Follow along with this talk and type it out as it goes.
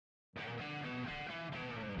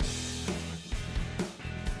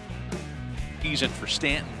season for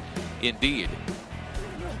Stanton, indeed.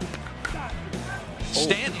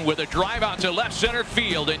 Stanton with a drive out to left center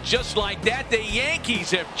field, and just like that, the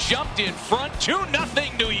Yankees have jumped in front,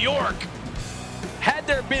 2-0 New York. Had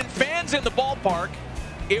there been fans in the ballpark,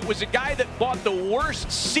 it was a guy that bought the worst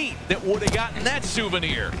seat that would have gotten that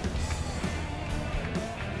souvenir.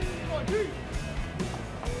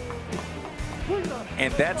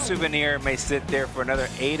 And that souvenir may sit there for another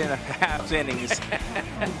 8.5 innings.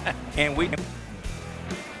 And we... That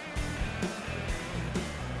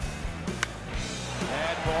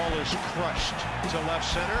ball is crushed to left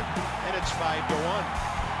center, and it's 5-1.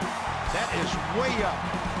 That is way up.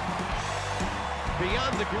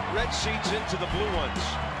 Beyond the red seats into the blue ones.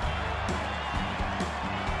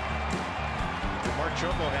 Mark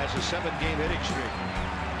Trumbo has a 7-game hitting streak.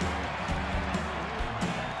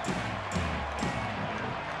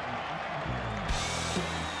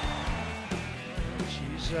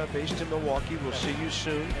 She's based in Milwaukee. We'll see you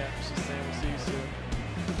soon. Yeah, she's saying we'll see you soon.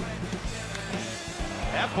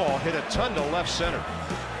 That ball hit a ton to left center.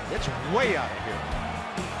 It's way out of here.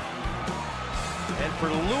 And for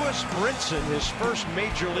Lewis Brinson, his first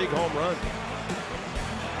major league home run.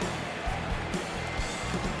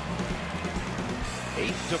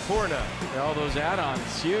 8-4 now. Yeah, all those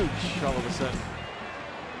add-ons, huge all of a sudden.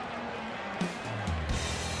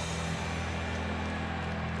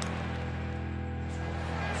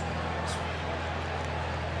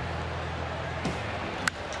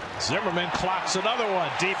 Zimmerman clocks another one.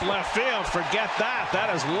 Deep left field. Forget that.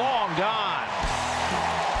 That is long gone.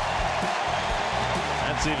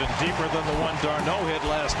 That's even deeper than the one Darno hit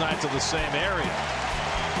last night to the same area.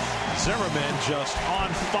 Zimmerman just on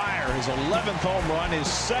fire. His 11th home run, his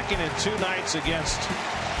second in 2 nights against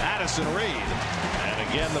Addison Reed. And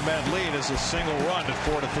again, the Met lead is a single run at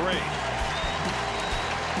 4-3.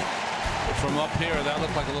 From up here, that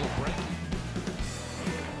looked like a little break.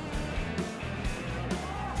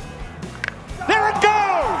 There it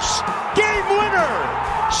goes! Game winner!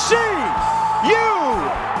 See you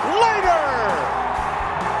later!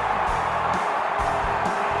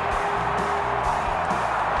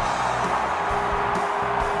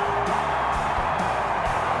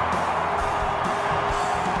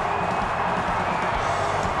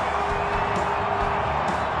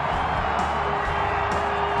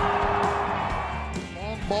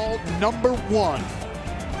 Long ball number 1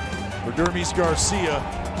 for Dermis Garcia.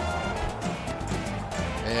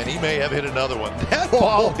 And he may have hit another one. That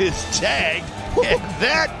ball is tagged, and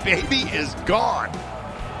that baby is gone.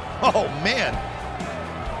 Oh, man.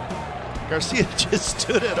 Garcia just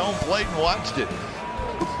stood at home plate and watched it.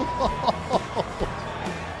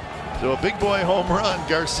 So a big boy home run.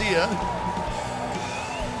 Garcia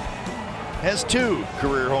has 2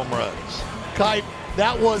 career home runs. Kite,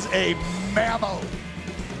 that was a mammo.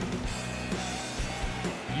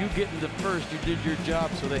 You get into first, you did your job,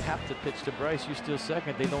 so they have to pitch to Bryce. You steal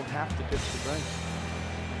second, they don't have to pitch to Bryce.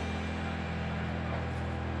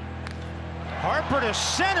 Harper to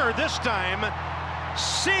center this time.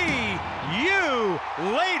 See you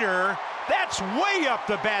later. That's way up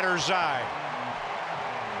the batter's eye.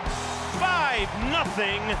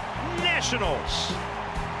 5-0 Nationals.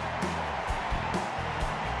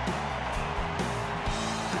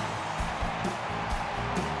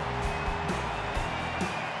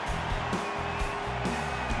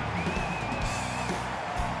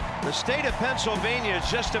 The state of Pennsylvania has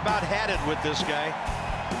just about had it with this guy.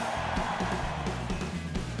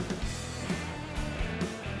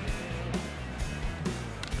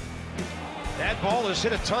 That ball is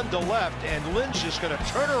hit a ton to left, and Lynch is going to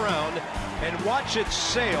turn around and watch it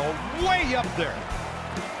sail way up there.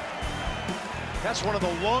 That's one of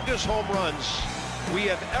the longest home runs we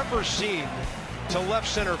have ever seen to left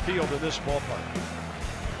center field in this ballpark.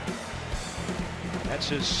 That's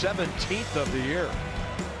his 17th of the year.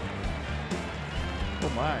 Oh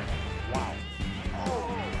my. Wow.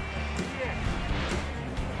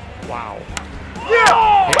 Wow.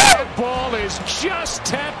 Yeah! That ball is just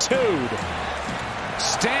tattooed.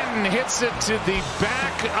 Stanton hits it to the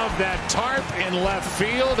back of that tarp in left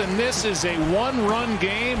field, and this is a 1-run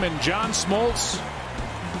game, and John Smoltz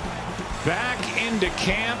back into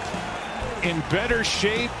camp in better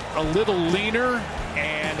shape, a little leaner,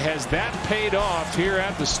 and has that paid off here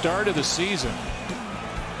at the start of the season?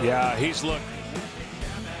 Yeah, he's looked